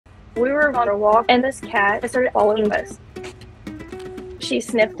We were on a walk and this cat started following us. She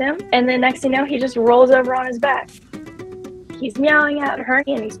sniffed him, and then next thing you know, he just rolls over on his back. He's meowing at her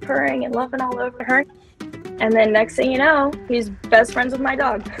and he's purring and loving all over her. And then next thing you know, he's best friends with my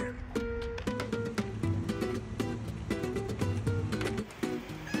dog.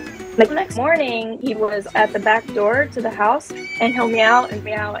 The next morning, he was at the back door to the house, and he'll meow and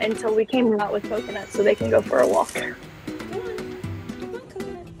meow until we came out with Coconut so they can go for a walk. Come on,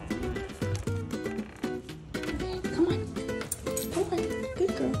 Coconut. Come on,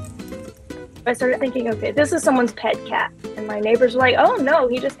 good girl. I started thinking, okay, this is someone's pet cat. And my neighbors were like, oh no,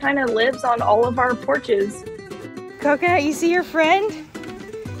 he just kind of lives on all of our porches. Coconut, you see your friend?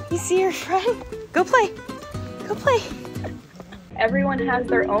 You see your friend? Go play. Go play. Everyone has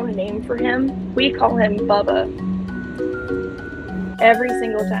their own name for him. We call him Bubba. Every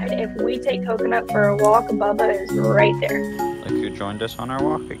single time. If we take Coconut for a walk, Bubba is right there. Look who joined us on our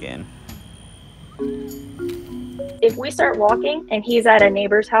walk again. If we start walking and he's at a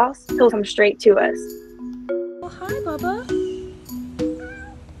neighbor's house, he'll come straight to us. Oh, hi, Bubba.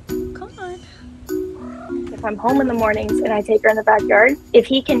 Come on. If I'm home in the mornings and I take her in the backyard, if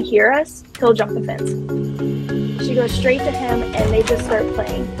he can hear us, he'll jump the fence. She goes straight to him and they just start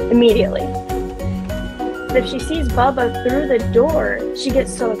playing immediately. If she sees Bubba through the door, she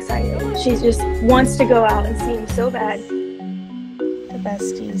gets so excited. She just wants to go out and see him so bad. The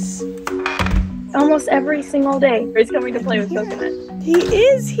besties. Almost every single day, he's coming to play with Coconut. He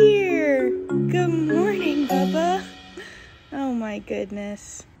is here. Good morning, Bubba. Oh my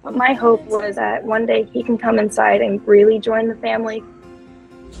goodness. But my hope was that one day he can come inside and really join the family.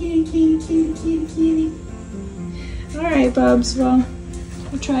 Kitty, kitty, kitty, kitty, kitty. All right, Bubs. Well,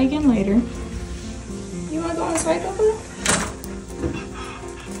 we'll try again later. You want to go inside, Bubba?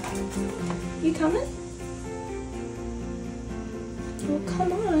 You coming? Well,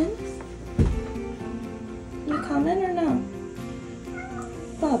 come on. You coming or no?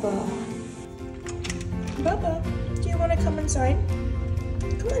 Bubba. Bubba, do you want to come inside?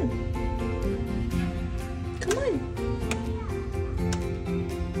 Come on. Come on.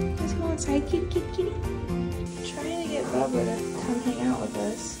 Let's go inside, kitty, kitty, kitty. Trying to get Bubba to come hang out with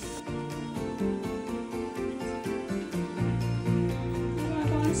us. You want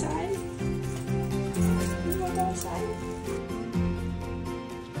to go inside? You want to go inside?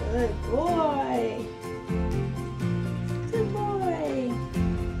 Good boy.